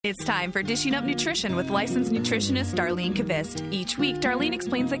It's time for Dishing Up Nutrition with licensed nutritionist Darlene Kvist. Each week, Darlene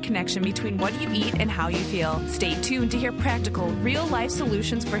explains the connection between what you eat and how you feel. Stay tuned to hear practical, real-life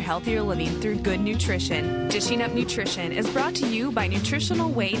solutions for healthier living through good nutrition. Dishing Up Nutrition is brought to you by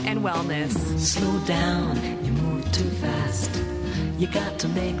Nutritional Weight and Wellness. Slow down, you move too fast. You got to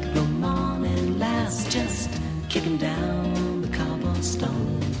make the morning last. Just kicking down the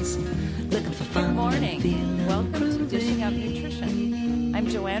cobblestones, looking for fun. Good morning. Welcome to Dishing Up Nutrition. I'm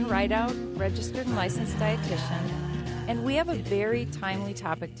JoAnn Ridout, registered and licensed dietitian, and we have a very timely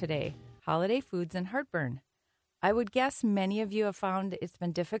topic today, holiday foods and heartburn. I would guess many of you have found it's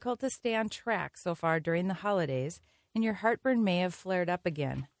been difficult to stay on track so far during the holidays, and your heartburn may have flared up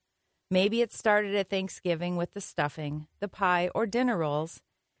again. Maybe it started at Thanksgiving with the stuffing, the pie, or dinner rolls.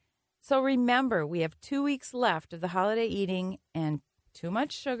 So remember, we have 2 weeks left of the holiday eating and too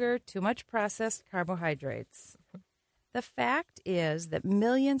much sugar, too much processed carbohydrates. The fact is that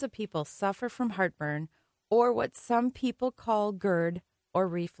millions of people suffer from heartburn, or what some people call GERD or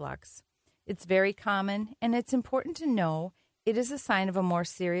reflux. It's very common, and it's important to know it is a sign of a more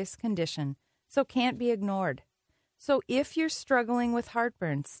serious condition, so can't be ignored. So if you're struggling with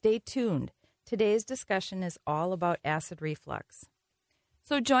heartburn, stay tuned. Today's discussion is all about acid reflux.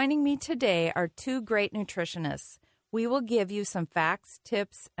 So joining me today are two great nutritionists. We will give you some facts,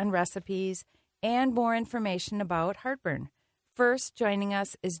 tips, and recipes, and more information about heartburn. First, joining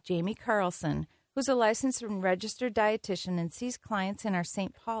us is Jamie Carlson, who's a licensed and registered dietitian and sees clients in our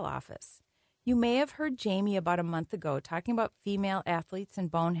St. Paul office. You may have heard Jamie about a month ago talking about female athletes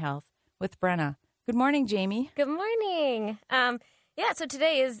and bone health with Brenna. Good morning, Jamie. Good morning. So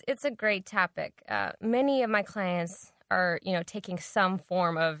today it's a great topic. Many of my clients are, taking some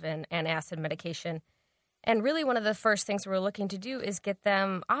form of an antacid medication. And really one of the first things we're looking to do is get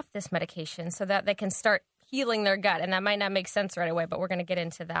them off this medication so that they can start healing their gut. And that might not make sense right away, but we're going to get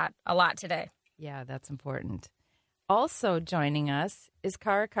into that a lot today. Yeah, that's important. Also joining us is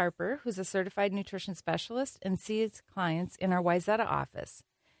Kara Carper, who's a certified nutrition specialist and sees clients in our Wayzata office.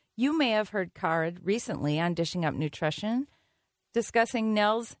 You may have heard Kara recently on Dishing Up Nutrition discussing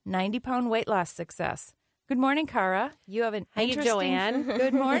Nell's 90-pound weight loss success. Good morning, Kara. You have an interesting... Hi, JoAnn.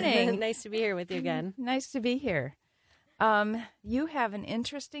 Good morning. Nice to be here with you again. Nice to be here. You have an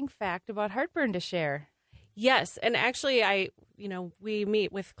interesting fact about heartburn to share. Yes, and actually, we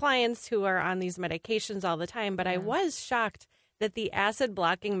meet with clients who are on these medications all the time, but I was shocked that the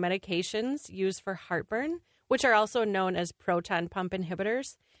acid-blocking medications used for heartburn, which are also known as proton pump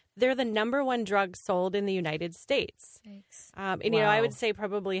inhibitors, they're the number one drug sold in the United States. And, I would say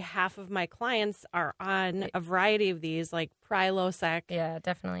probably half of my clients are on a variety of these, like Prilosec, Yeah,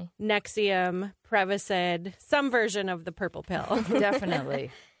 definitely. Nexium, Prevacid, some version of the purple pill. Definitely.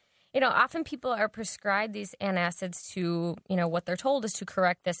 Often people are prescribed these antacids to, what they're told is to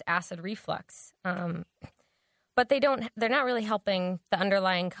correct this acid reflux. But they're not really helping the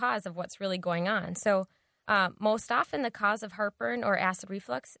underlying cause of what's really going on. So most often the cause of heartburn or acid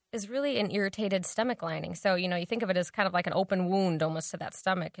reflux is really an irritated stomach lining. So, you think of it as kind of like an open wound almost to that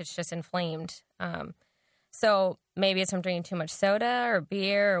stomach. It's just inflamed. So maybe it's from drinking too much soda or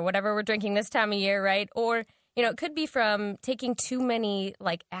beer or whatever we're drinking this time of year, right? Or, it could be from taking too many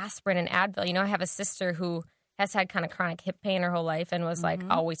like aspirin and Advil. I have a sister who has had kind of chronic hip pain her whole life and was like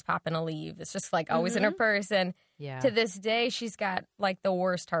always popping a leave. It's just like always in her purse. And to this day, she's got like the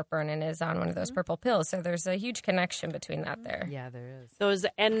worst heartburn and is on one of those purple pills. So there's a huge connection between that there. Yeah, there is. Those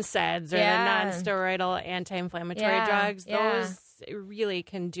NSAIDs or the non-steroidal anti-inflammatory drugs, those really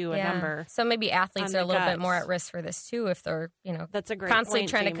can do a number. So maybe athletes are a little bit more at risk for this too if they're, That's a great constantly point,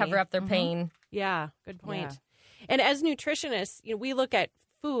 trying Jamie. to cover up their pain. Yeah, good point. Yeah. And as nutritionists, we look at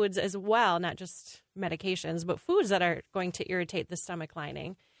foods as well, not just medications, but foods that are going to irritate the stomach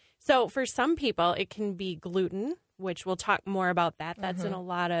lining. So for some people, it can be gluten, which we'll talk more about that. That's in a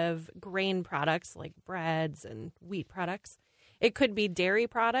lot of grain products like breads and wheat products. It could be dairy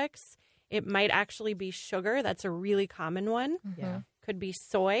products. It might actually be sugar. That's a really common one. Yeah. Could be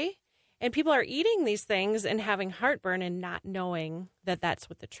soy. And people are eating these things and having heartburn and not knowing that that's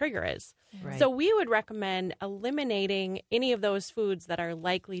what the trigger is. Right. So we would recommend eliminating any of those foods that are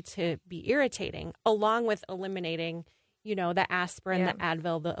likely to be irritating, along with eliminating, the aspirin, the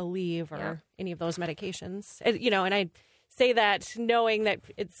Advil, the Aleve, or any of those medications. And I say that knowing that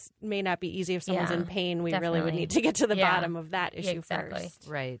it may not be easy if someone's in pain. We really would need to get to the bottom of that issue first.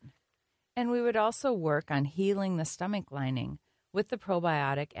 Right. And we would also work on healing the stomach lining with the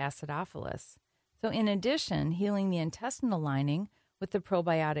probiotic Acidophilus. So in addition, healing the intestinal lining with the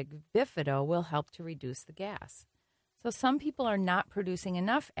probiotic Bifido will help to reduce the gas. So some people are not producing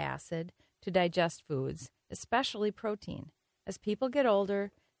enough acid to digest foods, especially protein. As people get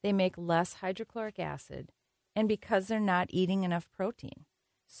older, they make less hydrochloric acid, and because they're not eating enough protein.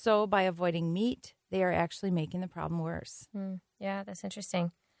 So by avoiding meat, they are actually making the problem worse. Yeah, that's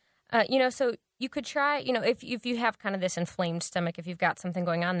interesting. So you could try, if you have kind of this inflamed stomach, if you've got something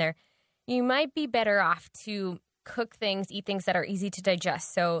going on there, you might be better off to eat things that are easy to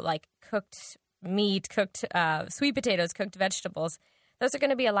digest. So like cooked meat, cooked sweet potatoes, cooked vegetables. Those are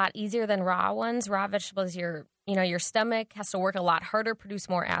going to be a lot easier than raw ones. Raw vegetables, your stomach has to work a lot harder, produce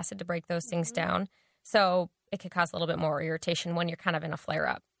more acid to break those things down. So it could cause a little bit more irritation when you're kind of in a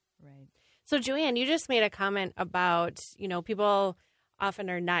flare-up. Right. So, JoAnn, you just made a comment about, people often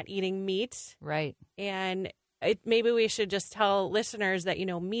are not eating meat. Right. And maybe we should just tell listeners that,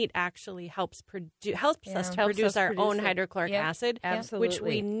 meat actually helps us to produce our own hydrochloric acid, Absolutely. which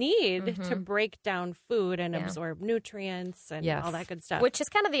we need to break down food and absorb nutrients and all that good stuff. Which is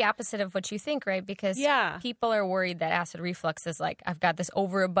kind of the opposite of what you think, right? Because people are worried that acid reflux is like, I've got this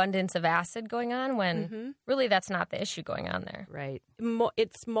overabundance of acid going on, when really that's not the issue going on there. Right.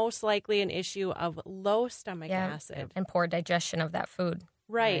 It's most likely an issue of low stomach acid. And poor digestion of that food.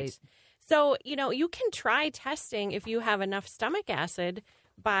 Right. So, you can try testing if you have enough stomach acid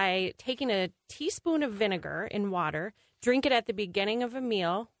by taking a teaspoon of vinegar in water, drink it at the beginning of a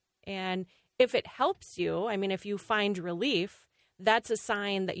meal, and if it helps you, if you find relief, that's a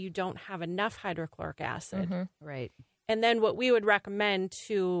sign that you don't have enough hydrochloric acid. Right. And then what we would recommend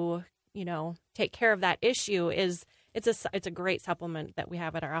to, take care of that issue is it's a great supplement that we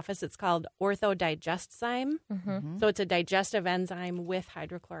have at our office. It's called OrthoDigestzyme. So it's a digestive enzyme with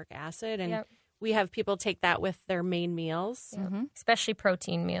hydrochloric acid. And we have people take that with their main meals. Especially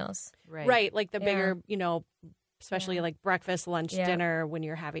protein meals. Right. Like the bigger, especially like breakfast, lunch, dinner, when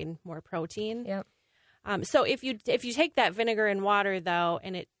you're having more protein. So if you take that vinegar and water, though,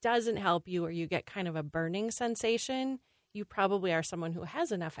 and it doesn't help you, or you get kind of a burning sensation, you probably are someone who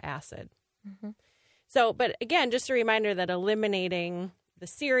has enough acid. So, but again, just a reminder that eliminating the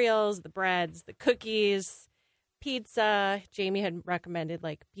cereals, the breads, the cookies, pizza, Jamie had recommended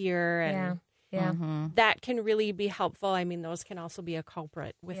like beer, and that can really be helpful. Those can also be a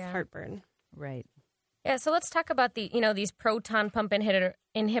culprit with heartburn. Right. Yeah, so let's talk about these proton pump inhibitors,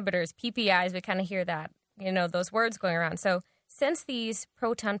 PPIs. We kind of hear that, those words going around. So since these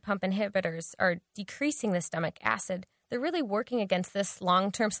proton pump inhibitors are decreasing the stomach acid, they're really working against this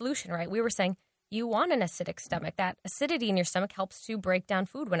long-term solution, right? We were saying you want an acidic stomach. That acidity in your stomach helps to break down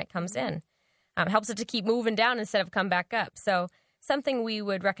food when it comes in. Helps it to keep moving down instead of come back up. So something we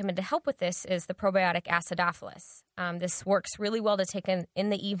would recommend to help with this is the probiotic acidophilus. This works really well to take in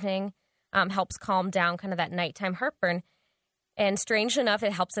the evening, helps calm down kind of that nighttime heartburn. And strange enough,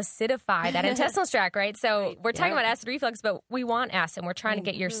 it helps acidify that intestinal tract, right? So we're talking about acid reflux, but we want acid. We're trying to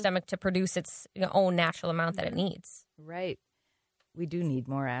get your stomach to produce its own natural amount that it needs. Right. We do need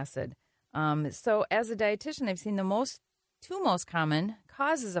more acid. So as a dietitian, I've seen the two most common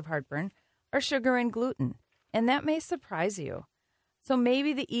causes of heartburn are sugar and gluten, and that may surprise you. So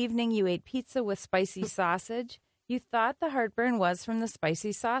maybe the evening you ate pizza with spicy sausage, you thought the heartburn was from the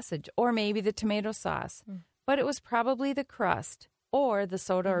spicy sausage, or maybe the tomato sauce, but it was probably the crust or the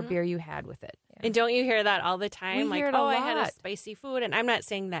soda or beer you had with it. And don't you hear that all the time? We hear it a I had a lot. spicy food, and I'm not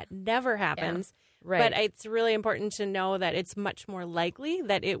saying that never happens. Right. But it's really important to know that it's much more likely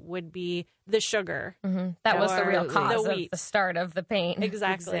that it would be the sugar. That was the real cause the of wheat. the start of the pain.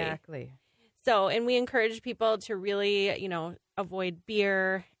 Exactly. So, and we encourage people to really, avoid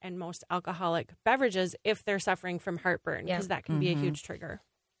beer and most alcoholic beverages if they're suffering from heartburn, because that can be a huge trigger.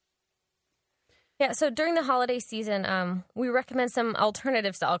 Yeah, so during the holiday season, we recommend some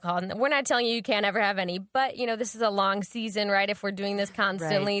alternatives to alcohol. And we're not telling you can't ever have any, but, this is a long season, right? If we're doing this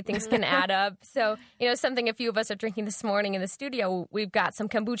constantly, things can add up. So, something a few of us are drinking this morning in the studio, we've got some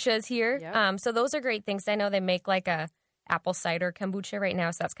kombuchas here. Yep. So those are great things. I know they make like a apple cider kombucha right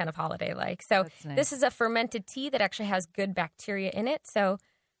now, so that's kind of holiday-like. So nice. This is a fermented tea that actually has good bacteria in it. So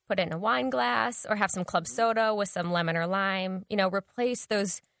put it in a wine glass or have some club soda with some lemon or lime. Replace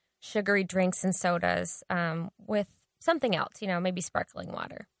those sugary drinks and sodas with something else, maybe sparkling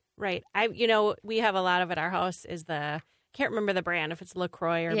water. Right. We have a lot of at our house is can't remember the brand, if it's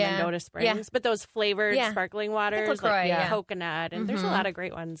LaCroix or Mendota Springs, but those flavored sparkling waters, LaCroix, like coconut, and there's a lot of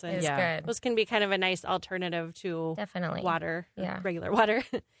great ones. And it's good. Those can be kind of a nice alternative to water, regular water.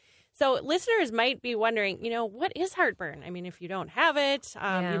 So listeners might be wondering, what is heartburn? If you don't have it,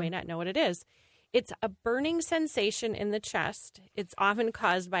 you may not know what it is. It's a burning sensation in the chest. It's often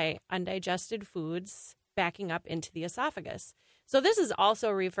caused by undigested foods backing up into the esophagus. So this is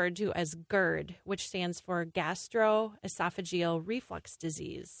also referred to as GERD, which stands for gastroesophageal reflux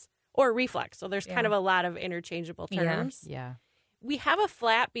disease, or reflux. So there's kind of a lot of interchangeable terms. Yeah. we have a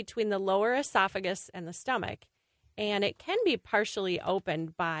flap between the lower esophagus and the stomach, and it can be partially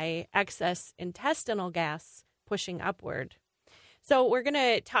opened by excess intestinal gas pushing upward. So we're going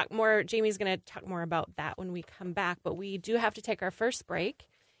to talk more. Jamie's going to talk more about that when we come back, but we do have to take our first break.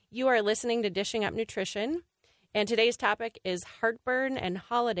 You are listening to Dishing Up Nutrition, and today's topic is heartburn and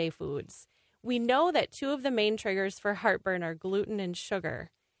holiday foods. We know that two of the main triggers for heartburn are gluten and sugar,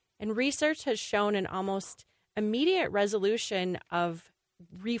 and research has shown an almost immediate resolution of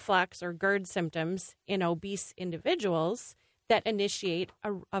reflux or GERD symptoms in obese individuals that initiate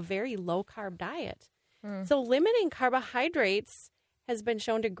a very low-carb diet. So limiting carbohydrates has been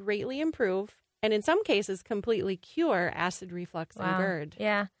shown to greatly improve and in some cases completely cure acid reflux and GERD.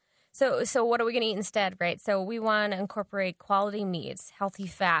 Yeah. So what are we going to eat instead, right? So we want to incorporate quality meats, healthy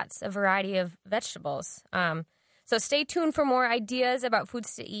fats, a variety of vegetables. So stay tuned for more ideas about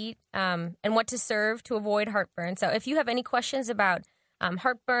foods to eat and what to serve to avoid heartburn. So if you have any questions about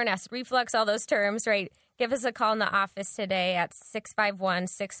heartburn, acid reflux, all those terms, right, give us a call in the office today at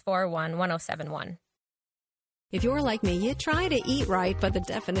 651-641-1071. If you're like me, you try to eat right, but the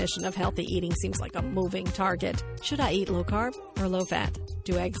definition of healthy eating seems like a moving target. Should I eat low carb or low fat?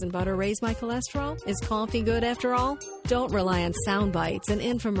 Do eggs and butter raise my cholesterol? Is coffee good after all? Don't rely on sound bites and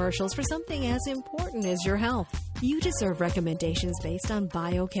infomercials for something as important as your health. You deserve recommendations based on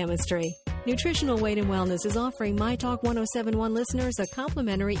biochemistry. Nutritional Weight and Wellness is offering My Talk 1071 listeners a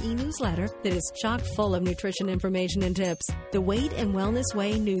complimentary e-newsletter that is chock full of nutrition information and tips. The Weight and Wellness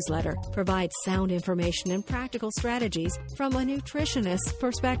Way newsletter provides sound information and practical strategies from a nutritionist's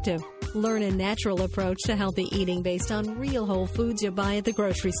perspective. Learn a natural approach to healthy eating based on real whole foods you buy at the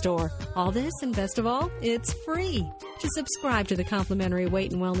grocery store. All this, and best of all, it's free. To subscribe to the complimentary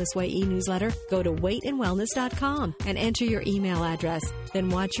Weight and Wellness Way e-newsletter, go to weightandwellness.com and enter your email address. Then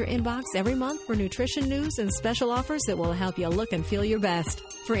watch your inbox every month for nutrition news and special offers that will help you look and feel your best.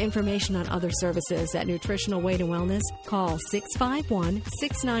 For information on other services at Nutritional Weight and Wellness, call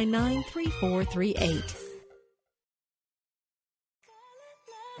 651-699-3438.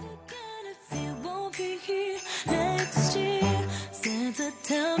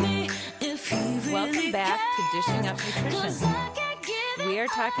 Welcome back to Dishing Up Nutrition. We are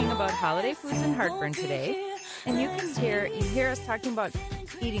talking about holiday foods and heartburn today, and you hear us talking about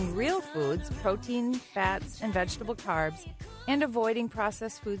eating real foods, protein, fats, and vegetable carbs, and avoiding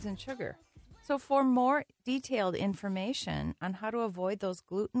processed foods and sugar. So for more detailed information on how to avoid those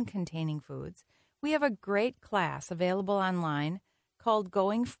gluten-containing foods, we have a great class available online called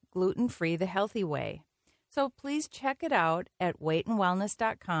Going Gluten-Free the Healthy Way. So please check it out at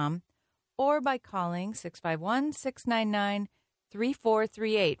weightandwellness.com or by calling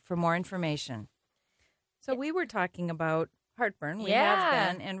 651-699-3438 for more information. So we were talking about heartburn. We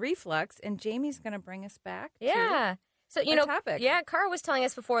have been, and reflux, and Jamie's going to bring us back to so, topic. Yeah, Kara was telling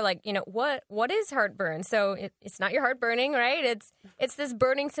us before, what is heartburn? So it's not your heart burning, right? It's this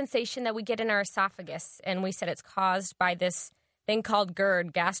burning sensation that we get in our esophagus, and we said it's caused by this thing called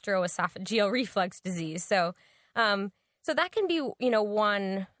GERD, gastroesophageal reflux disease. So that can be,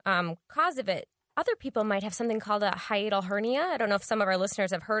 one cause of it. Other people might have something called a hiatal hernia. I don't know if some of our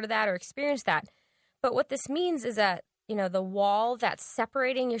listeners have heard of that or experienced that. But what this means is that, the wall that's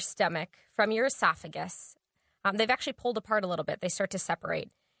separating your stomach from your esophagus, they've actually pulled apart a little bit. They start to separate.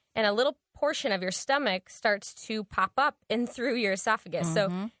 And a little portion of your stomach starts to pop up in through your esophagus.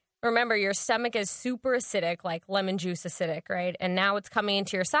 Mm-hmm. So remember, your stomach is super acidic, like lemon juice acidic, right? And now it's coming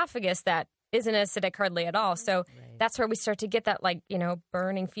into your esophagus that isn't acidic hardly at all. So that's where we start to get that,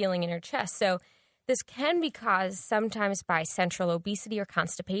 burning feeling in your chest. So this can be caused sometimes by central obesity or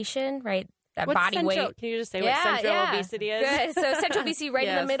constipation, right? What's body central, weight. Can you just say what central obesity is? Good. So central obesity right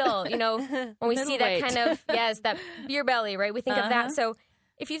in the middle, when we see that kind of, that beer belly, right? We think of that. So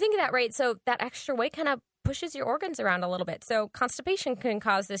if you think of that, right, so that extra weight kind of pushes your organs around a little bit. So constipation can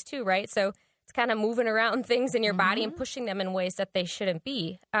cause this too, right? So it's kind of moving around things in your body and pushing them in ways that they shouldn't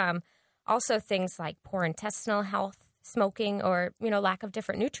be. Also things like poor intestinal health, smoking, or, lack of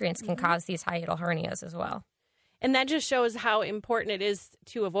different nutrients can cause these hiatal hernias as well. And that just shows how important it is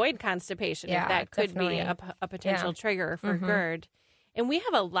to avoid constipation. Yeah, if that could definitely. be a potential trigger for GERD. And we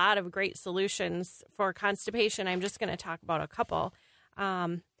have a lot of great solutions for constipation. I'm just going to talk about a couple.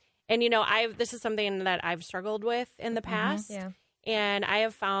 And, this is something that I've struggled with in the past. And I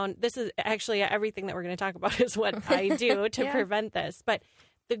have found, this is actually everything that we're going to talk about is what I do to prevent this. But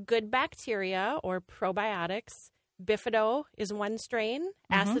the good bacteria or probiotics, Bifido is one strain.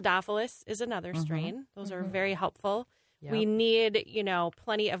 Acidophilus is another strain. Those are very helpful. Yep. We need,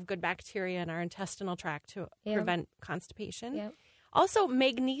 plenty of good bacteria in our intestinal tract to prevent constipation. Yep. Also,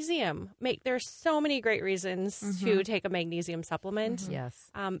 magnesium. There's so many great reasons to take a magnesium supplement.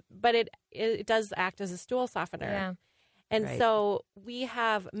 Yes. But it does act as a stool softener. Yeah. And Right. so we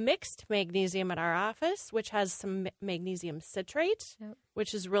have mixed magnesium at our office, which has some magnesium citrate,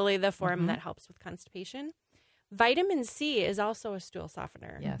 which is really the form that helps with constipation. Vitamin C is also a stool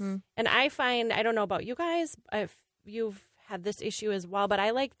softener. Yes. And I find, I don't know about you guys, if you've had this issue as well, but I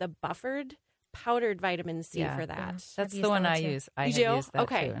like the buffered powdered vitamin C for that. That's used the one that I one too. use. I You have do? used that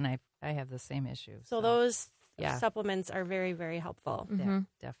Okay. too, and I have the same issue. So those yeah. supplements are very, very helpful. Yeah,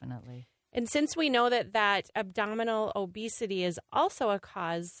 definitely. And since we know that abdominal obesity is also a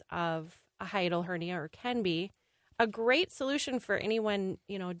cause of a hiatal hernia, or can be, a great solution for anyone,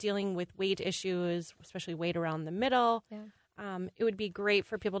 dealing with weight issues, especially weight around the middle. Yeah. It would be great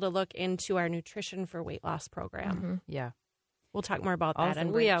for people to look into our nutrition for weight loss program. Yeah. We'll talk more about that. Also,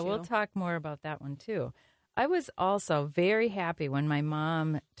 on break, we'll too. talk more about that one too. I was also very happy when my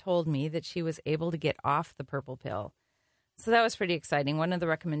mom told me that she was able to get off the purple pill. So that was pretty exciting. One of the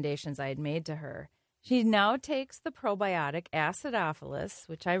recommendations I had made to her. She now takes the probiotic acidophilus,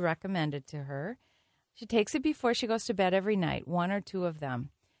 which I recommended to her. She takes it before she goes to bed every night, 1 or 2 of them.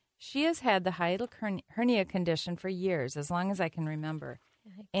 She has had the hiatal hernia condition for years, as long as I can remember,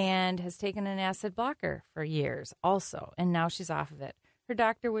 and has taken an acid blocker for years also, and now she's off of it. Her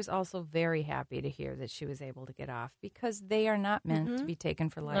doctor was also very happy to hear that she was able to get off, because they are not meant to be taken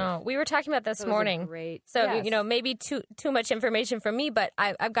for life. No, we were talking about this So it was a morning. great- So, yes. maybe too much information for me, but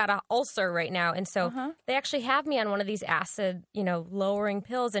I've got an ulcer right now. And so they actually have me on one of these acid, lowering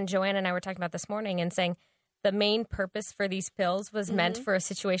pills. And JoAnn and I were talking about this morning and saying the main purpose for these pills was meant for a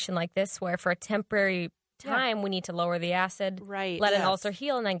situation like this, where for a temporary time we need to lower the acid, Right. let an Yes. ulcer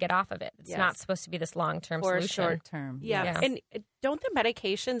heal, and then get off of it. It's Yes. not supposed to be this long-term For solution. short term. Yeah. Yeah. And don't the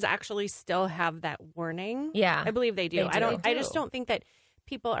medications actually still have that warning? Yeah. I believe they do. They do. I just don't think that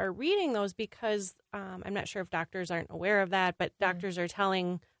people are reading those, because I'm not sure if doctors aren't aware of that, but doctors are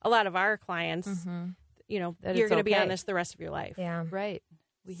telling a lot of our clients, That you're it's going to be on okay. this the rest of your life. Yeah. Right.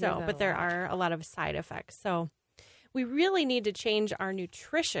 We hear So, that but a there lot. are a lot of side effects. So we really need to change our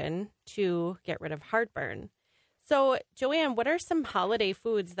nutrition to get rid of heartburn. So, JoAnn, what are some holiday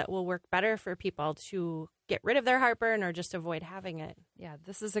foods that will work better for people to get rid of their heartburn or just avoid having it? Yeah,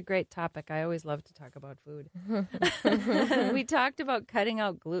 this is a great topic. I always love to talk about food. We talked about cutting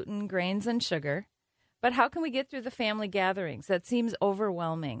out gluten, grains, and sugar. But how can we get through the family gatherings? That seems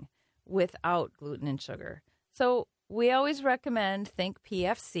overwhelming without gluten and sugar. So we always recommend think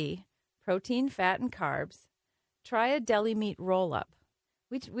PFC, protein, fat, and carbs. Try a deli meat roll-up.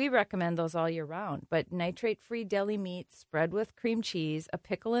 We recommend those all year round, but nitrate-free deli meat spread with cream cheese, a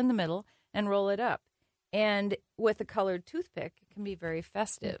pickle in the middle, and roll it up. And with a colored toothpick, it can be very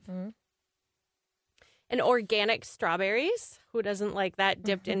festive. And organic strawberries. Who doesn't like that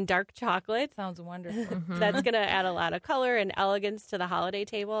dipped in dark chocolate? Sounds wonderful. That's going to add a lot of color and elegance to the holiday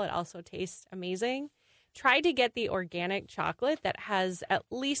table. It also tastes amazing. Try to get the organic chocolate that has at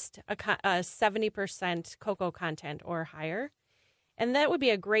least a 70% cocoa content or higher. And that would be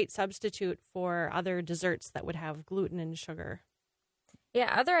a great substitute for other desserts that would have gluten and sugar.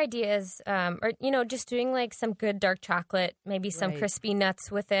 Yeah, other ideas are, just doing like some good dark chocolate, maybe some Right. crispy nuts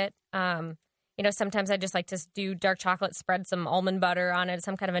with it. Sometimes I just like to do dark chocolate, spread some almond butter on it,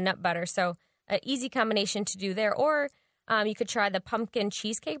 some kind of a nut butter. So an easy combination to do there. Or you could try the pumpkin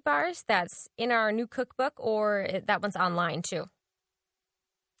cheesecake bars. That's in our new cookbook, or that one's online too.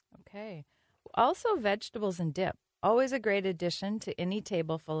 Okay. Also, vegetables and dip. Always a great addition to any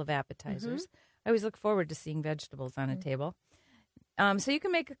table full of appetizers. I always look forward to seeing vegetables on a table. So you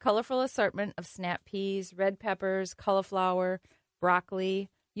can make a colorful assortment of snap peas, red peppers, cauliflower, broccoli.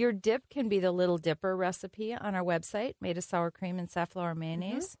 Your dip can be the Little Dipper recipe on our website, made of sour cream and safflower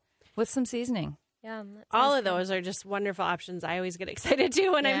mayonnaise with some seasoning. Yeah, All of those are just wonderful options. I always get excited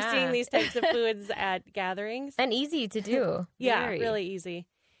too when I'm Yeah. seeing these types of foods at gatherings. and easy to do. Yeah, Very. really easy.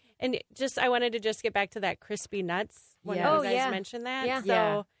 And I wanted to just get back to that crispy nuts when Yes. you Oh, guys yeah. mentioned that. Yeah. So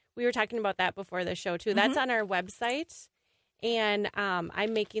Yeah. we were talking about that before the show too. That's on our website. And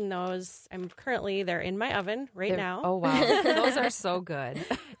I'm making those. They're in my oven right now. Oh, wow. Those are so good.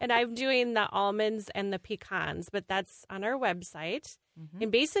 And I'm doing the almonds and the pecans, but that's on our website.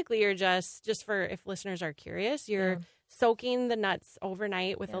 And basically you're just for, if listeners are curious, you're soaking the nuts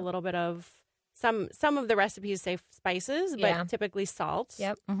overnight with a little bit of some of the recipes say spices, but Yeah. typically salt.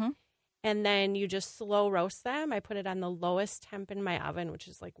 Yep. And then you just slow roast them. I put it on the lowest temp in my oven, which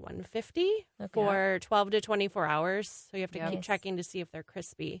is like 150 for 12 to 24 hours. So you have to keep Nice. checking to see if they're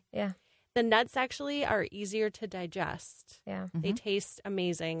crispy. Yeah. The nuts actually are easier to digest. Yeah. They taste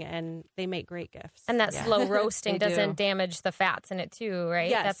amazing, and they make great gifts. And that slow roasting They doesn't do. damage the fats in it too, right?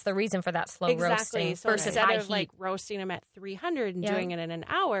 Yes. That's the reason for that slow Exactly. roasting So versus instead high of heat. like roasting them at 300 and Yeah. doing it in an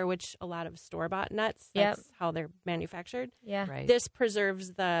hour, which a lot of store-bought nuts, Yep. that's how they're manufactured. Yeah. Right. This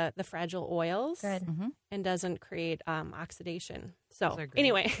preserves the fragile oils Good. and doesn't create oxidation. Those So are great.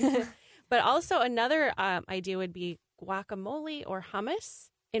 anyway, but also another idea would be guacamole or hummus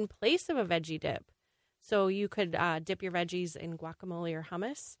in place of a veggie dip. So you could dip your veggies in guacamole or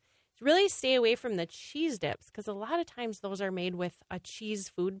hummus. Really stay away from the cheese dips because a lot of times those are made with a cheese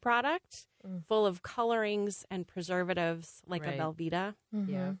food product full of colorings and preservatives like Right. a Velveeta.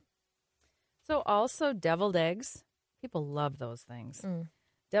 Yeah. So also deviled eggs. People love those things.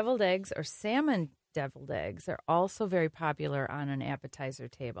 Deviled eggs or salmon deviled eggs are also very popular on an appetizer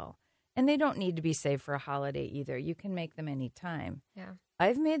table. And they don't need to be saved for a holiday either. You can make them anytime. Yeah.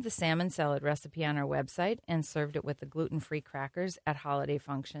 I've made the salmon salad recipe on our website and served it with the gluten-free crackers at holiday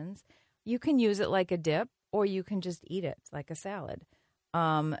functions. You can use it like a dip, or you can just eat it like a salad.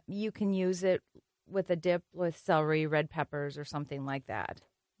 You can use it with a dip with celery, red peppers, or something like that.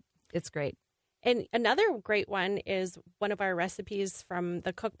 It's great. And another great one is one of our recipes from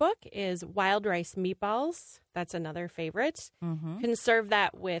the cookbook is wild rice meatballs. That's another favorite. You can serve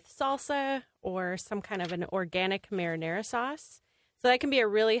that with salsa or some kind of an organic marinara sauce. So that can be a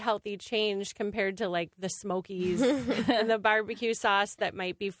really healthy change compared to like the Smokies and the barbecue sauce that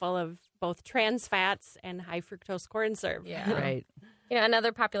might be full of both trans fats and high fructose corn syrup. Yeah. Right. You know,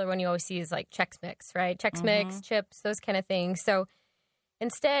 another popular one you always see is like Chex Mix, right? Chex Mix, chips, those kind of things. So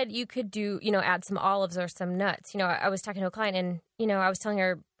instead, you could do, add some olives or some nuts. I was talking to a client and, I was telling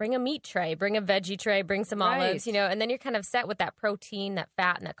her, bring a meat tray, bring a veggie tray, bring some olives, and then you're kind of set with that protein, that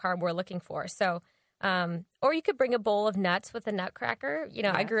fat, and that carb we're looking for. So, or you could bring a bowl of nuts with a nutcracker.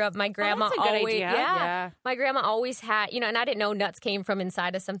 I grew up, my grandma that's a good always, idea. Yeah. my grandma always had, and I didn't know nuts came from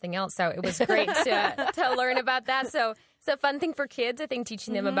inside of something else. So it was great to learn about that. So it's a fun thing for kids, I think,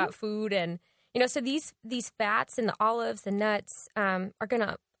 teaching them about food and, so these fats and the olives, the nuts are going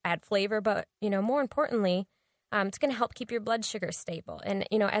to add flavor, but, more importantly, it's going to help keep your blood sugar stable. And,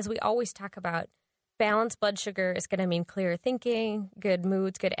 as we always talk about, balanced blood sugar is going to mean clear thinking, good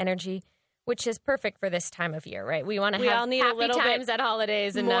moods, good energy, which is perfect for this time of year, right? We want to have all need a happy little times bit at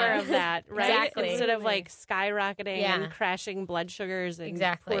holidays and more of that, right? Exactly. Instead of like skyrocketing Yeah. and crashing blood sugars and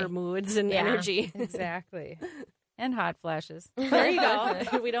Exactly. poor moods and Yeah. energy. Exactly. And hot flashes. There you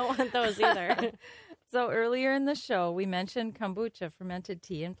go. We don't want those either. So earlier in the show, we mentioned kombucha, fermented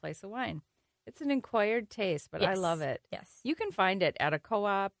tea in place of wine. It's an acquired taste, but I Yes. love it. Yes. You can find it at a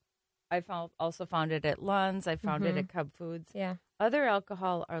co-op. I also found it at Lund's. I found it at Cub Foods. Yeah. Other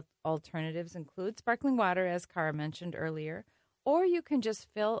alcohol alternatives include sparkling water, as Kara mentioned earlier, or you can just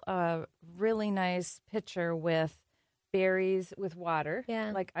fill a really nice pitcher with berries with water,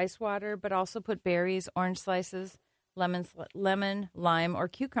 like ice water, but also put berries, orange slices, lemon, lime, or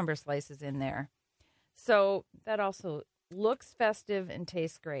cucumber slices in there. So that also looks festive and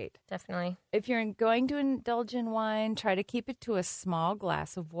tastes great. Definitely. If you're going to indulge in wine, try to keep it to a small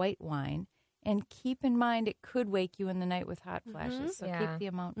glass of white wine. And keep in mind, it could wake you in the night with hot flashes. So Yeah. keep the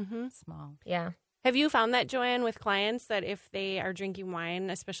amount small. Yeah. Have you found that, JoAnn, with clients that if they are drinking wine,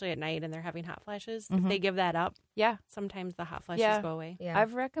 especially at night, and they're having hot flashes, if they give that up, Yeah. sometimes the hot flashes go away? Yeah.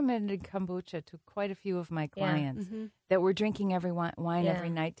 I've recommended kombucha to quite a few of my clients that were drinking wine every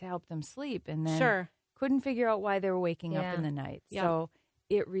night to help them sleep. And then couldn't figure out why they were waking up in the night. Yeah. So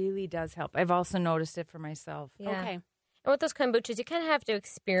it really does help. I've also noticed it for myself. Yeah. Okay. And with those kombuchas, you kind of have to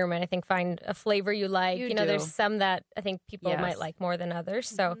experiment. I think find a flavor you like. You There's do. some that I think people Yes. might like more than others.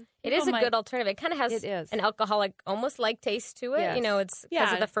 So it is People a good alternative. It kind of has It is. an alcoholic, almost like taste to it. Yes. It's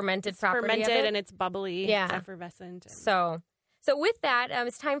because of the fermented property fermented of it. and it's bubbly. Yeah. It's effervescent. and- So with that,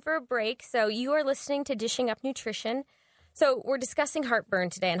 it's time for a break. So you are listening to Dishing Up Nutrition. So we're discussing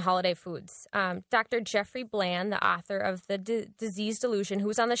heartburn today and holiday foods. Dr. Jeffrey Bland, the author of The Disease Delusion, who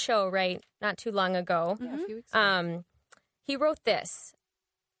was on the show not too long ago, Yeah, a few weeks ago. he wrote this.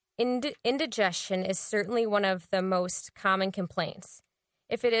 Indigestion is certainly one of the most common complaints.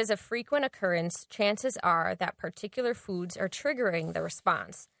 If it is a frequent occurrence, chances are that particular foods are triggering the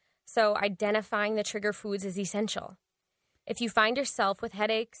response. So identifying the trigger foods is essential. If you find yourself with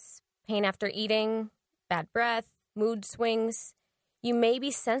headaches, pain after eating, bad breath, mood swings, you may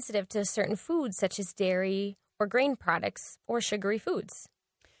be sensitive to certain foods such as dairy or grain products or sugary foods.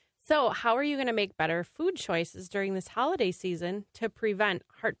 So, how are you going to make better food choices during this holiday season to prevent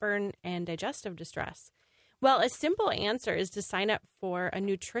heartburn and digestive distress? Well, a simple answer is to sign up for a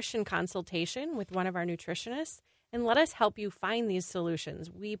nutrition consultation with one of our nutritionists and let us help you find these solutions.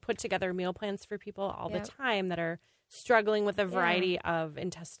 We put together meal plans for people all the time that are struggling with a variety of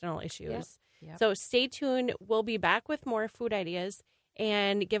intestinal issues. Yep. So stay tuned. We'll be back with more food ideas.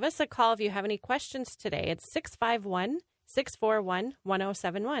 And give us a call if you have any questions today. It's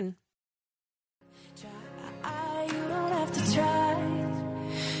 651-641-1071.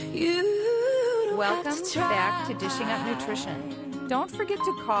 Welcome back to Dishing Up Nutrition. Don't forget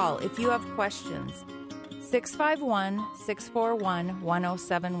to call if you have questions.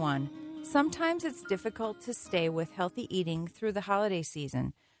 651-641-1071. Sometimes it's difficult to stay with healthy eating through the holiday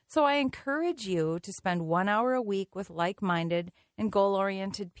season, so I encourage you to spend 1 hour a week with like-minded and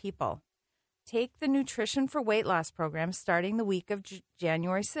goal-oriented people. Take the Nutrition for Weight Loss program starting the week of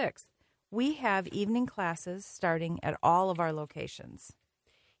January 6th. We have evening classes starting at all of our locations.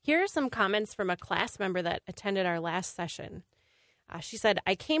 Here are some comments from a class member that attended our last session. She said,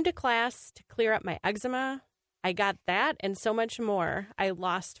 I came to class to clear up my eczema. I got that and so much more. I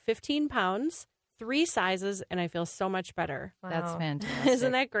lost 15 pounds, 3 sizes, and I feel so much better. Wow. That's fantastic.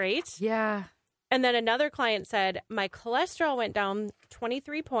 Isn't that great? Yeah. And then another client said, my cholesterol went down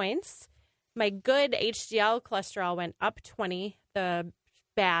 23 points. My good HDL cholesterol went up 20. The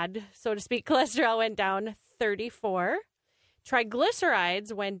bad, so to speak, cholesterol went down 34.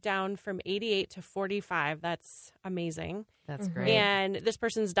 Triglycerides went down from 88 to 45. That's amazing. That's great. And this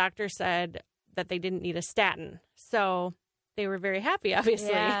person's doctor said that they didn't need a statin. So they were very happy,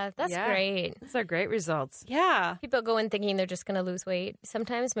 obviously. Yeah, that's great. Those are great results. Yeah. People go in thinking they're just going to lose weight.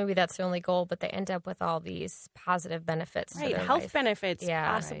 Sometimes maybe that's the only goal, but they end up with all these positive benefits. Right. To their Health life. benefits,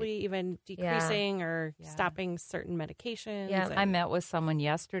 Yeah. possibly even decreasing or stopping certain medications. Yeah. and- I met with someone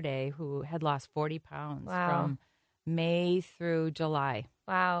yesterday who had lost 40 pounds Wow. from May through July.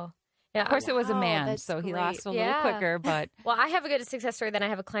 Wow. Yeah, Of course, it was a man, that's so he great. lost a little Yeah. quicker, but Well, I have a good success story. Then I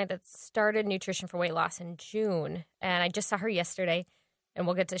have a client that started Nutrition for Weight Loss in June, and I just saw her yesterday. And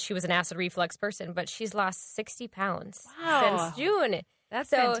we'll get to, she was an acid reflux person, but she's lost 60 pounds since June. that's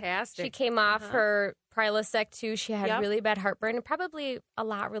So fantastic. She came off her Prilosec too. She had Yep. really bad heartburn, and probably a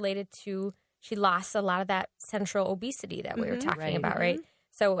lot related to she lost a lot of that central obesity that we were talking Right. about, right?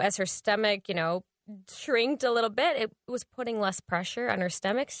 So as her stomach, shrinked a little bit, it was putting less pressure on her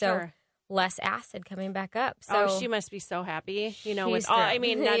stomach, so Sure. less acid coming back up. So she must be so happy, with She's all,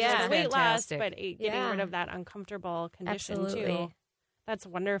 thrilled. not Yeah. just the weight loss, Fantastic. but getting rid of that uncomfortable condition Absolutely. too. That's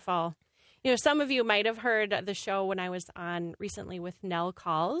wonderful. Some of you might have heard the show when I was on recently with Nell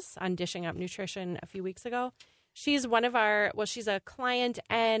Calls on Dishing Up Nutrition a few weeks ago. She's she's a client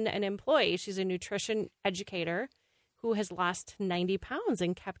and an employee. She's a nutrition educator who has lost 90 pounds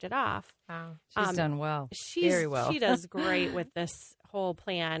and kept it off. wow. She's done well. Very well. She does great with this whole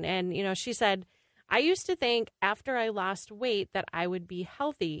plan. And, she said, I used to think after I lost weight that I would be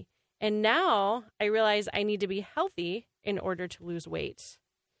healthy. And now I realize I need to be healthy in order to lose weight.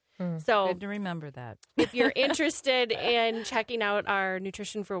 So Good to remember that. if you're interested in checking out our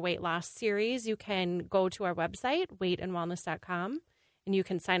Nutrition for Weight Loss series, you can go to our website, weightandwellness.com, and you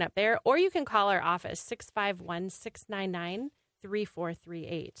can sign up there. Or you can call our office,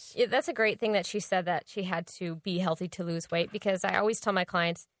 651-699-3438. Yeah, that's a great thing that she said that she had to be healthy to lose weight, because I always tell my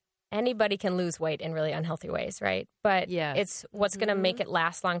clients anybody can lose weight in really unhealthy ways, right? But Yes. it's what's going to make it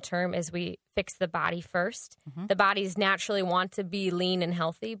last long term is we fix the body first. The bodies naturally want to be lean and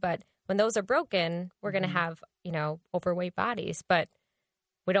healthy, but when those are broken, we're going to have, overweight bodies. But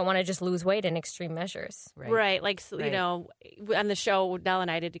we don't want to just lose weight in extreme measures. Right. Like, on the show, Nell and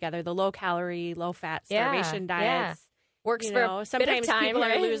I did together the low-calorie, low-fat starvation diets. Works for a sometimes bit of time, people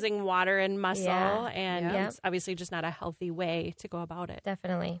right? are losing water and muscle, Yeah. and Yeah. it's obviously just not a healthy way to go about it.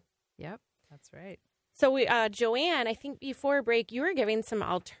 Definitely. Yep, that's right. So, JoAnn, I think before break, you were giving some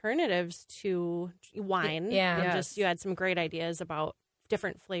alternatives to wine. Yeah. And Yes. you had some great ideas about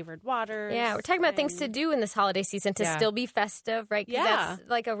different flavored waters. Yeah, we're talking about things to do in this holiday season to Yeah. still be festive, right? 'Cause Yeah. that's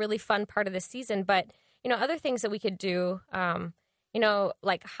like a really fun part of the season. But, other things that we could do,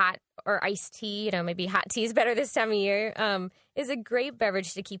 like hot or iced tea, maybe hot tea is better this time of year, is a great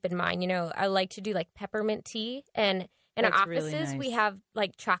beverage to keep in mind. I like to do like peppermint tea, and in our That's really offices we nice. have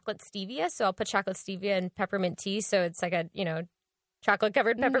like chocolate stevia. So I'll put chocolate stevia and peppermint tea. So it's like a, chocolate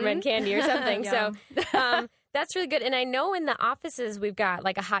covered peppermint candy or something. So that's really good. And I know in the offices we've got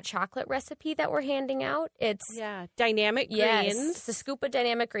like a hot chocolate recipe that we're handing out. It's dynamic yes, greens. it's the scoop of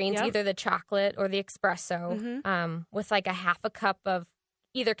dynamic greens, Yep. either the chocolate or the espresso, with like a half a cup of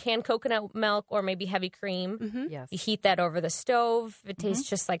either canned coconut milk or maybe heavy cream. Mm-hmm. Yes. You heat that over the stove. It tastes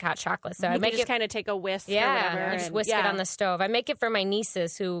just like hot chocolate. So I make just it kind of take a whisk or yeah, whatever. I just whisk it on the stove. I make it for my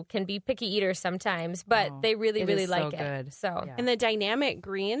nieces who can be picky eaters sometimes, but they really, really like it. Good. So And the dynamic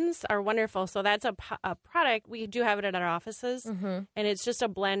greens are wonderful. So that's a product. We do have it at our offices, and it's just a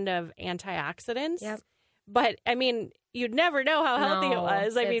blend of antioxidants. Yep. But, I mean, you'd never know how healthy it No,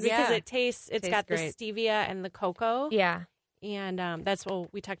 was. I mean, it's- because yeah. it tastes Tastes got great. the stevia and the cocoa. yeah. And that's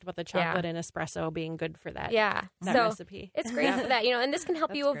what we talked about, the chocolate and espresso being good for that. Yeah. That So recipe. it's great for that, and this can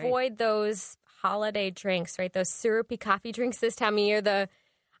help you That's great. avoid those holiday drinks, right? Those syrupy coffee drinks this time of year.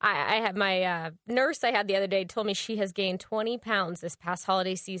 I had my nurse I had the other day told me she has gained 20 pounds this past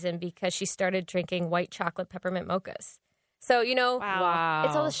holiday season because she started drinking white chocolate peppermint mochas. So, Wow.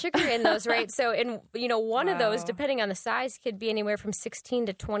 it's all the sugar in those, right? So, one of those, depending on the size, could be anywhere from 16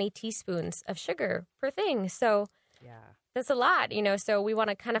 to 20 teaspoons of sugar per thing. So Yeah. that's a lot, so we want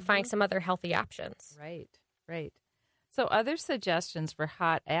to kind of find some other healthy options. Right. So other suggestions for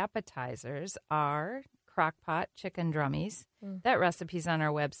hot appetizers are crock-pot chicken drummies. That recipe's on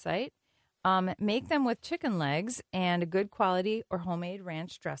our website. Make them with chicken legs and a good quality or homemade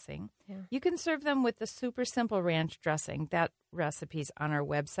ranch dressing. Yeah. You can serve them with the super simple ranch dressing. That recipe's on our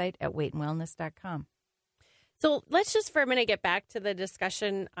website at weightandwellness.com. So let's just for a minute get back to the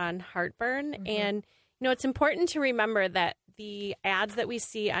discussion on heartburn. And, it's important to remember that the ads that we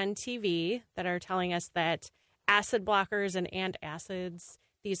see on TV that are telling us that acid blockers and antacids,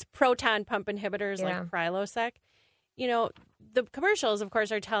 these proton pump inhibitors like Prilosec, the commercials, of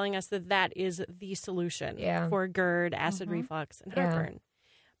course, are telling us that that is the solution for GERD, acid reflux, and heartburn.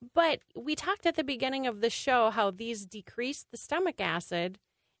 But we talked at the beginning of the show how these decrease the stomach acid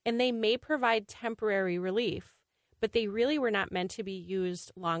and they may provide temporary relief, but they really were not meant to be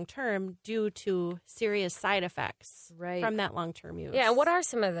used long-term due to serious side effects from that long-term use. Yeah, and what are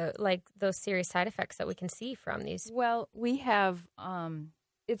some of those serious side effects that we can see from these? Well, we have,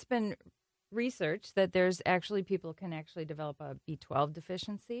 it's been researched that there's actually people can actually develop a B12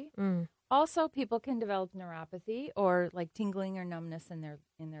 deficiency. Also, people can develop neuropathy or like tingling or numbness in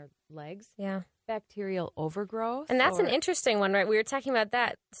their legs. Yeah. Bacterial overgrowth. And that's an interesting one, right? We were talking about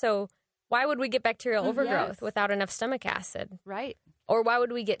that. So why would we get bacterial overgrowth without enough stomach acid? Right. Or why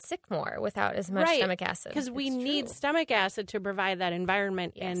would we get sick more without as much stomach acid? Because we need stomach acid to provide that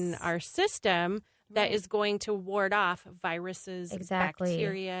environment in our system that is going to ward off viruses,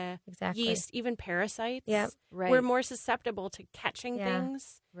 bacteria, yeast, even parasites. Yep. Right. We're more susceptible to catching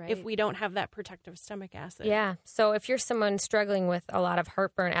things if we don't have that protective stomach acid. Yeah. So if you're someone struggling with a lot of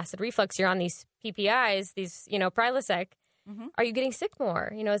heartburn, acid reflux, you're on these PPIs, these, Prilosec, are you getting sick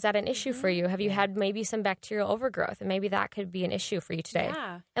more? Is that an issue for you? Have you had maybe some bacterial overgrowth? And maybe that could be an issue for you today.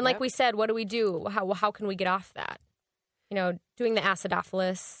 Yeah. And like we said, what do we do? How can we get off that? Doing the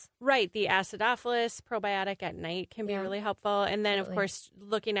acidophilus. Right. The acidophilus probiotic at night can be really helpful. And then, of course,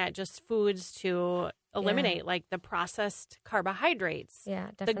 looking at just foods to eliminate, like the processed carbohydrates,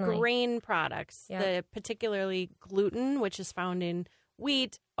 the grain products, the particularly gluten, which is found in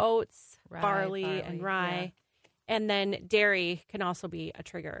wheat, oats, barley, and rye. And then dairy can also be a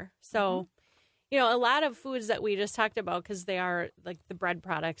trigger. So, a lot of foods that we just talked about, because they are like the bread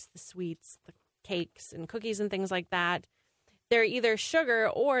products, the sweets, the cakes and cookies and things like that, they're either sugar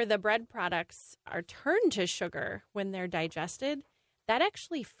or the bread products are turned to sugar when they're digested. That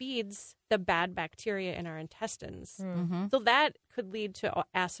actually feeds the bad bacteria in our intestines. So that could lead to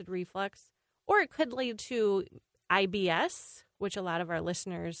acid reflux, or it could lead to IBS, which a lot of our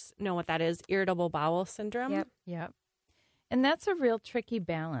listeners know what that is, irritable bowel syndrome. Yep. And that's a real tricky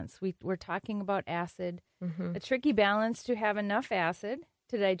balance. We're talking about acid, a tricky balance to have enough acid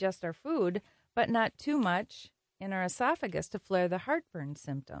to digest our food, but not too much in our esophagus to flare the heartburn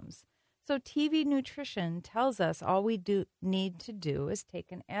symptoms. So TV nutrition tells us all we need to do is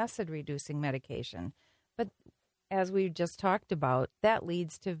take an acid-reducing medication. But as we just talked about, that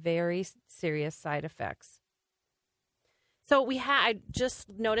leads to very serious side effects. So just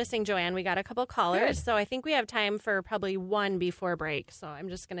noticing, JoAnn, we got a couple callers. Good. So I think we have time for probably one before break. So I'm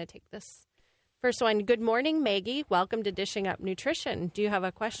just going to take this first one. Good morning, Maggie. Welcome to Dishing Up Nutrition. Do you have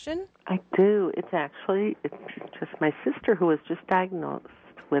a question? I do. It's just my sister who was just diagnosed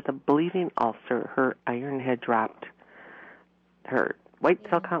with a bleeding ulcer. Her iron had dropped. Her white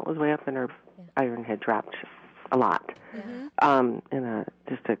cell count was way up, and her iron had dropped a lot in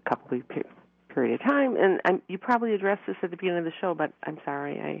just a couple-week period of time. And you probably addressed this at the beginning of the show, but I'm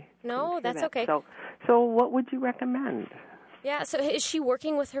sorry. No, that's okay. So what would you recommend? Yeah, so is she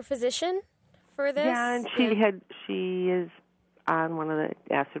working with her physician for this? Yeah, and she is on one of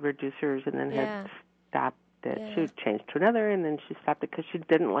the acid reducers and then had stopped it. Yeah. She changed to another, and then she stopped it because she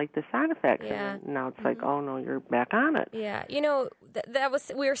didn't like the side effects. Yeah. And now it's like, oh, no, you're back on it. Yeah. You know,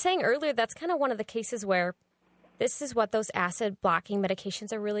 we were saying earlier, that's kind of one of the cases where this is what those acid-blocking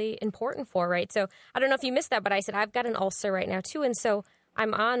medications are really important for, right? So I don't know if you missed that, but I said I've got an ulcer right now, too, and so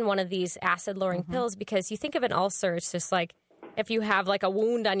I'm on one of these acid-lowering pills because you think of an ulcer, it's just like if you have like a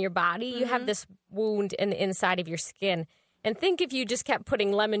wound on your body, you have this wound in the inside of your skin. And think if you just kept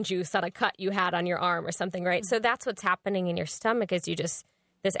putting lemon juice on a cut you had on your arm or something, right? So that's what's happening in your stomach is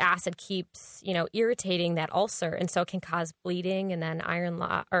this acid keeps, irritating that ulcer. And so it can cause bleeding and then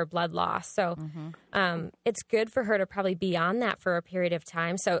or blood loss. So it's good for her to probably be on that for a period of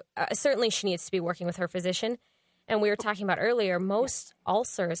time. So certainly she needs to be working with her physician. And we were talking about earlier, most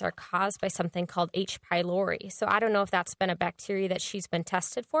ulcers are caused by something called H. pylori. So I don't know if that's been a bacteria that she's been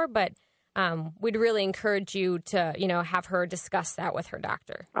tested for, but we'd really encourage you to, have her discuss that with her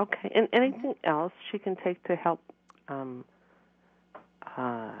doctor. Okay. And anything else she can take to help,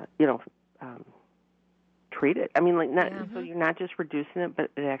 treat it? I mean, like, so you're not just reducing it,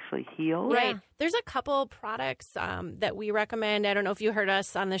 but it actually heals? Right. There's a couple products that we recommend. I don't know if you heard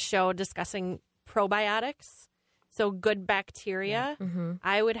us on the show discussing probiotics. So good bacteria.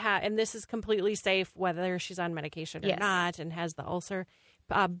 I would have, and this is completely safe whether she's on medication or not and has the ulcer.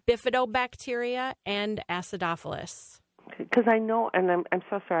 Bifidobacteria and acidophilus. Because I know, and I'm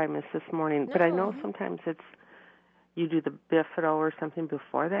so sorry I missed this morning, but I know sometimes you do the bifido or something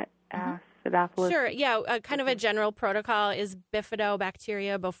before that acidophilus. Sure, yeah, kind of a general protocol is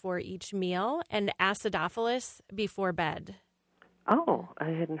bifidobacteria before each meal and acidophilus before bed. Oh,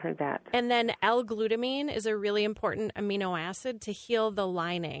 I hadn't heard that. And then L-glutamine is a really important amino acid to heal the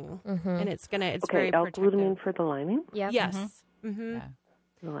lining, and it's very protective. L-glutamine for the lining? Yep. Yes.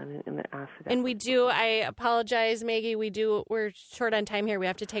 The lining and the acid. And we do, I apologize, Maggie, we're short on time here. We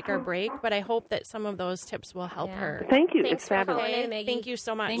have to take our break, but I hope that some of those tips will help her. Thank you. Thanks it's for fabulous. calling in, Maggie. Thank you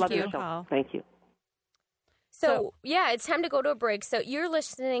so much. Thank Love you. your call. Thank you. So, it's time to go to a break. So you're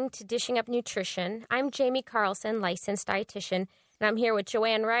listening to Dishing Up Nutrition. I'm Jamie Carlson, licensed dietitian, and I'm here with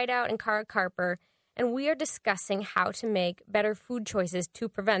JoAnn Ridout and Kara Carper, and we are discussing how to make better food choices to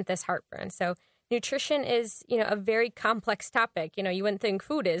prevent this heartburn. So nutrition is, a very complex topic. You wouldn't think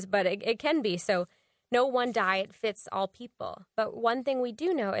food is, but it can be. So no one diet fits all people. But one thing we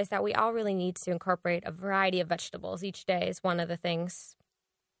do know is that we all really need to incorporate a variety of vegetables each day is one of the things.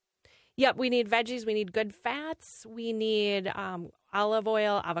 Yep, we need veggies. We need good fats. We need olive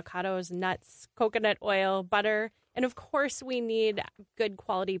oil, avocados, nuts, coconut oil, butter. And, of course, we need good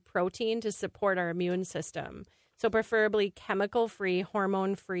quality protein to support our immune system. So preferably chemical-free,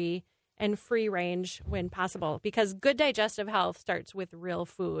 hormone-free, and free range when possible, because good digestive health starts with real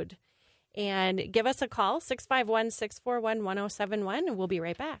food. And give us a call, 651-641-1071, and we'll be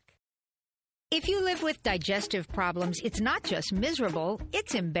right back. If you live with digestive problems, it's not just miserable,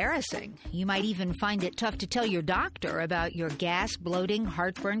 it's embarrassing. You might even find it tough to tell your doctor about your gas, bloating,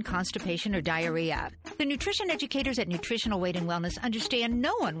 heartburn, constipation, or diarrhea. The nutrition educators at Nutritional Weight and Wellness understand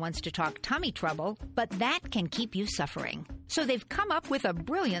no one wants to talk tummy trouble, but that can keep you suffering. So they've come up with a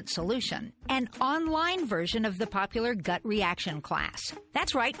brilliant solution, an online version of the popular gut reaction class.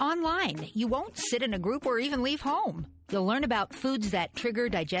 That's right, online. You won't sit in a group or even leave home. You'll learn about foods that trigger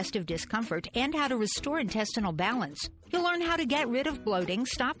digestive discomfort and how to restore intestinal balance. You'll learn how to get rid of bloating,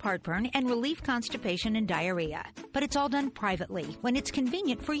 stop heartburn, and relieve constipation and diarrhea. But it's all done privately, when it's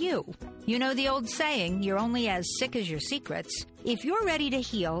convenient for you. You know the old saying, you're only as sick as your secrets. If you're ready to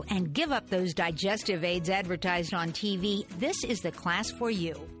heal and give up those digestive aids advertised on TV, this is the class for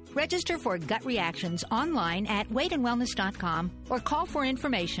you. Register for Gut Reactions online at weightandwellness.com or call for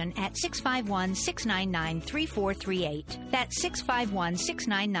information at 651-699-3438. That's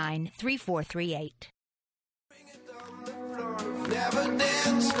 651-699-3438.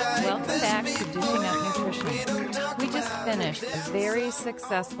 Welcome back to Dishing Up Nutrition. We just finished a very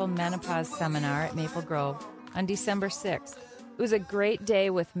successful menopause seminar at Maple Grove on December 6th. It was a great day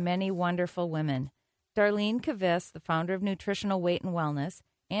with many wonderful women. Darlene Kivist, the founder of Nutritional Weight and Wellness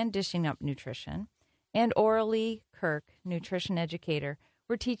and Dishing Up Nutrition, and Oralee Kirk, nutrition educator,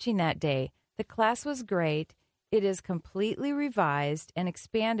 were teaching that day. The class was great. It is completely revised and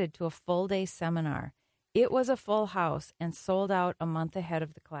expanded to a full-day seminar. It was a full house and sold out a month ahead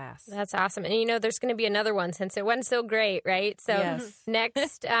of the class. That's awesome. And, there's going to be another one since it went so great, right? So yes.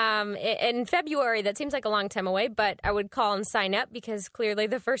 Next, in February, that seems like a long time away, but I would call and sign up because clearly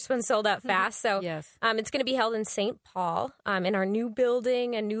the first one sold out fast. So yes. It's going to be held in St. Paul in our new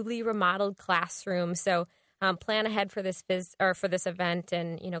building, a newly remodeled classroom. So plan ahead for this event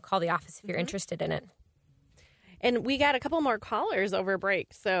and, call the office if you're interested in it. And we got a couple more callers over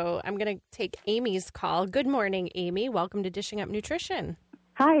break, so I'm going to take Amy's call. Good morning, Amy. Welcome to Dishing Up Nutrition.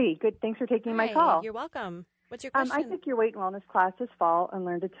 Hi, good. Thanks for taking my call. You're welcome. What's your question? I took your weight and wellness class this fall and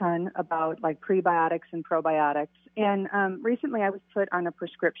learned a ton about like prebiotics and probiotics. And recently I was put on a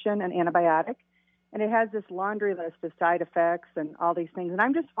prescription, an antibiotic, and it has this laundry list of side effects and all these things. And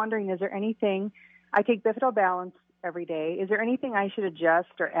I'm just wondering, is there anything, I take Bifido Balance every day, is there anything I should adjust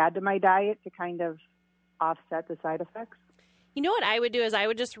or add to my diet to kind of offset the side effects? You know what I would do is I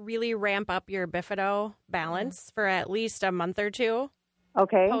would just really ramp up your Bifido Balance for at least a month or two.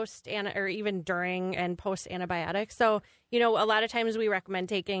 Okay. Or even during and post antibiotics. So, a lot of times we recommend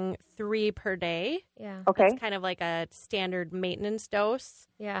taking 3 per day. Yeah. Okay. It's kind of like a standard maintenance dose.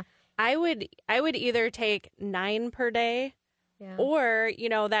 Yeah. I would either take 9 per day, or,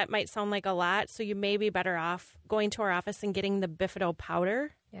 that might sound like a lot. So you may be better off going to our office and getting the Bifido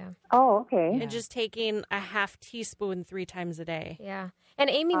powder. Yeah. Oh, okay. And just taking a half teaspoon 3 times a day. Yeah. And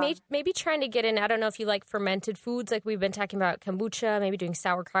Amy, maybe trying to get in, I don't know if you like fermented foods, like we've been talking about kombucha, maybe doing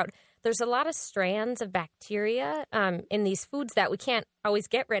sauerkraut. There's a lot of strands of bacteria in these foods that we can't always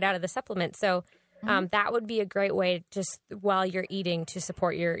get right out of the supplement. So that would be a great way just while you're eating to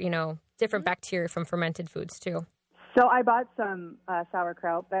support your, different bacteria from fermented foods too. So I bought some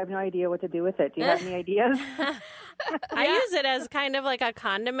sauerkraut, but I have no idea what to do with it. Do you have any ideas? I use it as kind of like a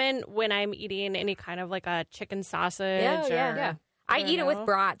condiment when I'm eating any kind of like a chicken sausage. I eat it with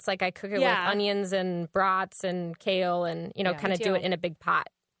brats. Like I cook it with onions and brats and kale and, kind of do it in a big pot.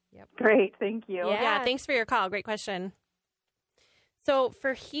 Yep. Great. Thank you. Yeah. Thanks for your call. Great question. So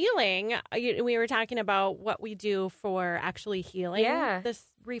for healing, we were talking about what we do for actually healing this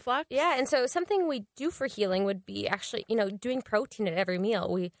reflux. Yeah, and so something we do for healing would be actually, doing protein at every meal.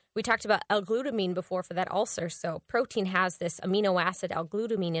 We talked about L-glutamine before for that ulcer. So protein has this amino acid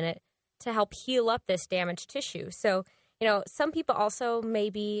L-glutamine in it to help heal up this damaged tissue. So, some people also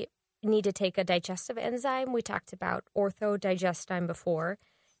maybe need to take a digestive enzyme. We talked about orthodigestine before.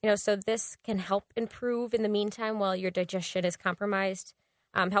 So this can help improve in the meantime while your digestion is compromised,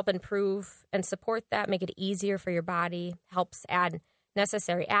 help improve and support that, make it easier for your body, helps add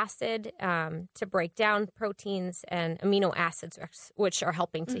necessary acid to break down proteins and amino acids, which are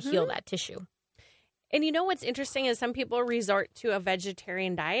helping to heal that tissue. And what's interesting is some people resort to a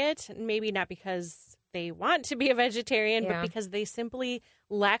vegetarian diet, maybe not because they want to be a vegetarian, but because they simply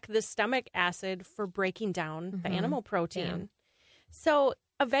lack the stomach acid for breaking down the animal protein. Yeah. So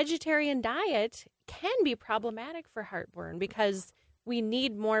a vegetarian diet can be problematic for heartburn because we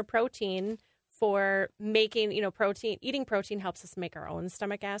need more protein for making, protein. Eating protein helps us make our own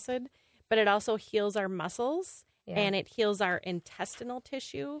stomach acid, but it also heals our muscles and it heals our intestinal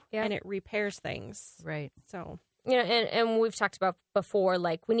tissue and it repairs things. Right. So, and we've talked about before,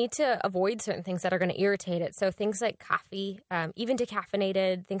 like we need to avoid certain things that are going to irritate it. So things like coffee, even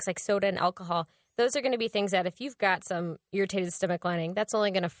decaffeinated, things like soda and alcohol. Those are going to be things that if you've got some irritated stomach lining, that's only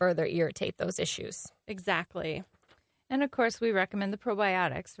going to further irritate those issues. Exactly. And, of course, we recommend the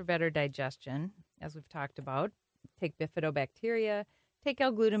probiotics for better digestion, as we've talked about. Take bifidobacteria, take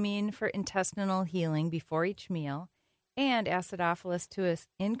L-glutamine for intestinal healing before each meal, and acidophilus to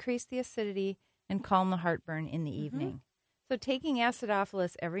increase the acidity and calm the heartburn in the evening. So taking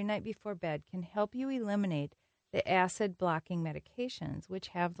acidophilus every night before bed can help you eliminate the acid-blocking medications, which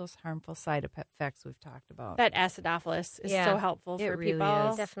have those harmful side effects we've talked about. That acidophilus is so helpful for really people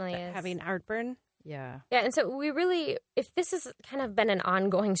is. Definitely is. having heartburn. Yeah. Yeah, and so we really, if this has kind of been an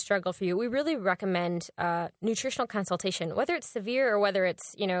ongoing struggle for you, we really recommend nutritional consultation, whether it's severe or whether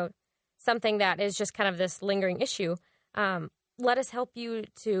it's, something that is just kind of this lingering issue. Let us help you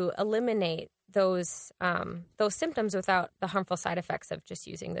to eliminate those symptoms without the harmful side effects of just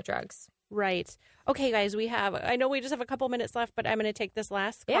using the drugs. Right. Okay, guys, I know we just have a couple minutes left, but I'm going to take this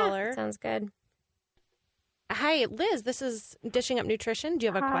last caller. Yeah, sounds good. Hi, Liz. This is Dishing Up Nutrition. Do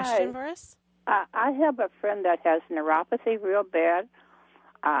you have a question for us? I have a friend that has neuropathy real bad.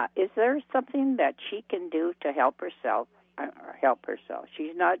 Is there something that she can do to help herself?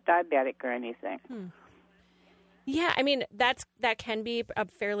 She's not diabetic or anything. Yeah, I mean, that can be a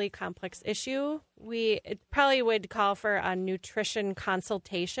fairly complex issue. It probably would call for a nutrition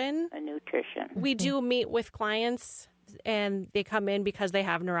consultation. We do meet with clients, and they come in because they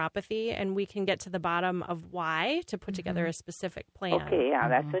have neuropathy, and we can get to the bottom of why to put together a specific plan. Okay, yeah,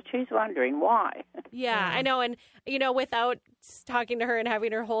 that's what she's wondering, why. Yeah, I know, and, without talking to her and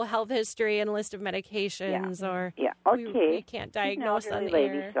having her whole health history and list of medications, we can't diagnose on the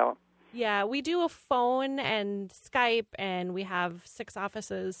air. So. Yeah, we do a phone and Skype, and we have 6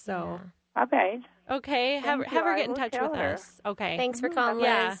 offices, so... All right. Okay, have her get in touch with us. Okay. Thanks for calling, Liz.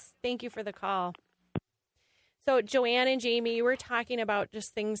 Yeah, thank you for the call. So JoAnn and Jamie, you were talking about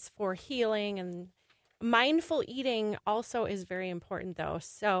just things for healing, and mindful eating also is very important, though.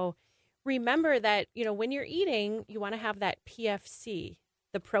 So remember that, when you're eating, you want to have that PFC,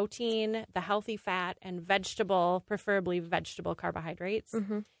 the protein, the healthy fat, and preferably vegetable carbohydrates.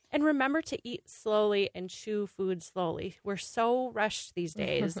 Mm-hmm. And remember to eat slowly and chew food slowly. We're so rushed these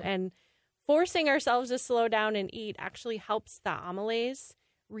days, and forcing ourselves to slow down and eat actually helps the amylase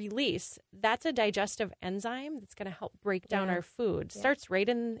release. That's a digestive enzyme that's going to help break down our food. Starts right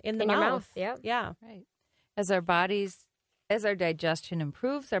in the mouth. Your mouth. Yeah. Right. As our digestion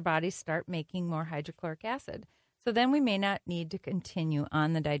improves, our bodies start making more hydrochloric acid. So then we may not need to continue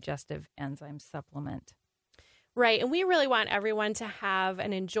on the digestive enzyme supplement. Right. And we really want everyone to have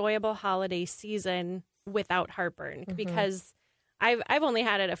an enjoyable holiday season without heartburn, because I've only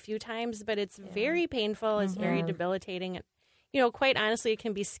had it a few times, but it's very painful. It's very debilitating. And, quite honestly, it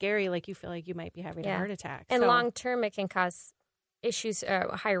can be scary. Like, you feel like you might be having a heart attack. And long term, it can cause issues,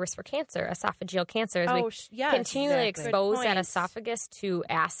 higher risk for cancer, esophageal cancer. As we continually expose that esophagus to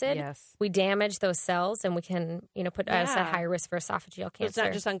acid, we damage those cells, and we can, put us at higher risk for esophageal cancer. It's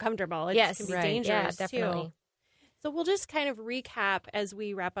not just uncomfortable. It can be dangerous, definitely. too. So we'll just kind of recap as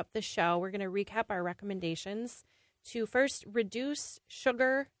we wrap up the show. We're going to recap our recommendations to first reduce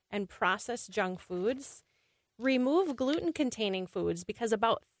sugar and processed junk foods, remove gluten-containing foods, because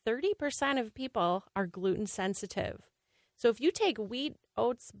about 30% of people are gluten sensitive. So if you take wheat,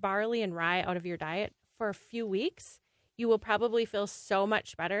 oats, barley, and rye out of your diet for a few weeks, you will probably feel so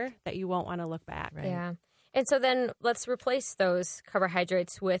much better that you won't want to look back. Right? Yeah. And so then let's replace those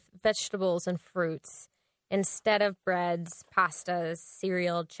carbohydrates with vegetables and fruits instead of breads, pastas,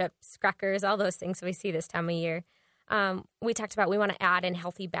 cereal, chips, crackers, all those things we see this time of year. We talked about we want to add in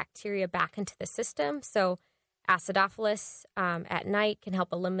healthy bacteria back into the system. So acidophilus at night can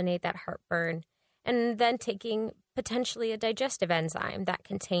help eliminate that heartburn. And then taking potentially a digestive enzyme that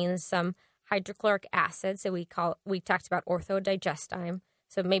contains some hydrochloric acid. So we talked about orthodigestime.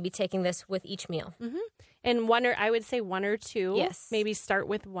 So maybe taking this with each meal. Mm-hmm. And I would say one or two. Yes. Maybe start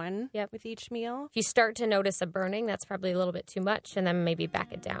with one with each meal. If you start to notice a burning, that's probably a little bit too much, and then maybe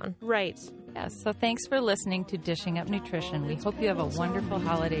back it down. Right. Yes. So thanks for listening to Dishing Up Nutrition. We hope you have a wonderful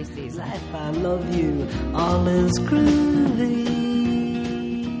holiday season. Life, I love you. All is groovy.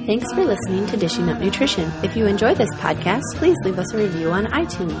 Thanks for listening to Dishing Up Nutrition. If you enjoy this podcast, please leave us a review on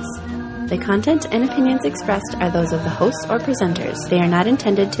iTunes. The content and opinions expressed are those of the hosts or presenters. They are not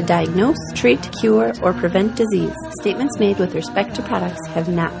intended to diagnose, treat, cure, or prevent disease. Statements made with respect to products have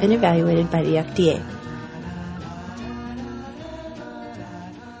not been evaluated by the FDA.